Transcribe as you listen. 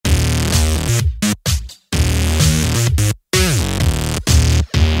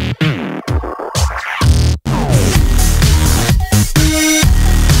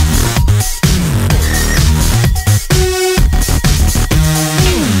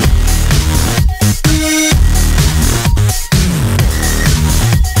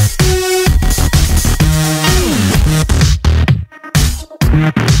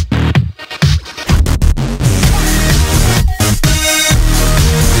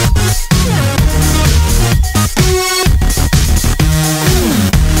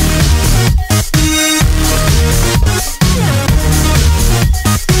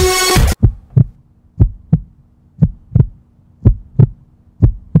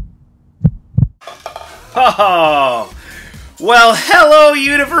Oh, well, hello,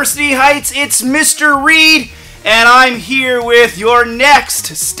 University Heights. It's Mr. Reed, and I'm here with your next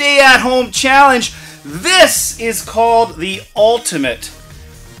stay-at-home challenge. This is called the Ultimate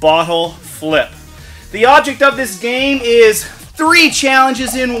Bottle Flip. The object of this game is 3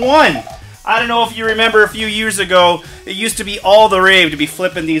 challenges in 1. I don't know if you remember a few years ago, it used to be all the rave to be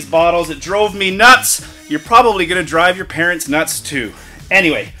flipping these bottles. It drove me nuts. You're probably going to drive your parents nuts too.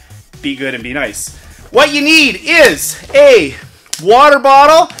 Anyway, be good and be nice. What you need is a water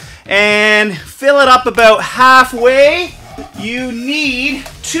bottle and fill it up about halfway. You need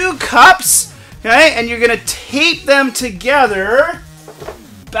 2 cups, okay? And you're going to tape them together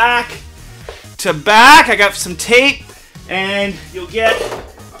back to back. I got some tape and you'll get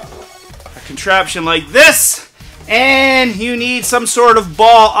a contraption like this. And you need some sort of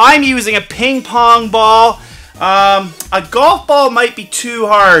ball. I'm using a ping pong ball. A golf ball might be too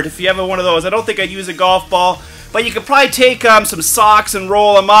hard if you have one of those. I don't think I'd use a golf ball, but you could probably take some socks and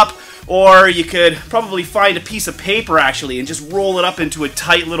roll them up, or you could probably find a piece of paper actually and just roll it up into a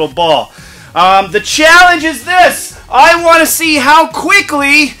tight little ball. The challenge is this. I want to see how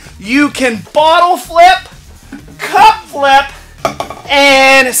quickly you can bottle flip, cup flip,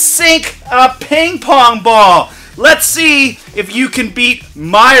 and sink a ping pong ball. Let's see if you can beat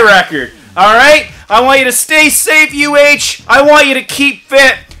my record. Alright? I want you to stay safe, UH. I want you to keep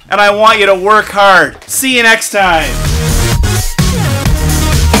fit. And I want you to work hard. See you next time.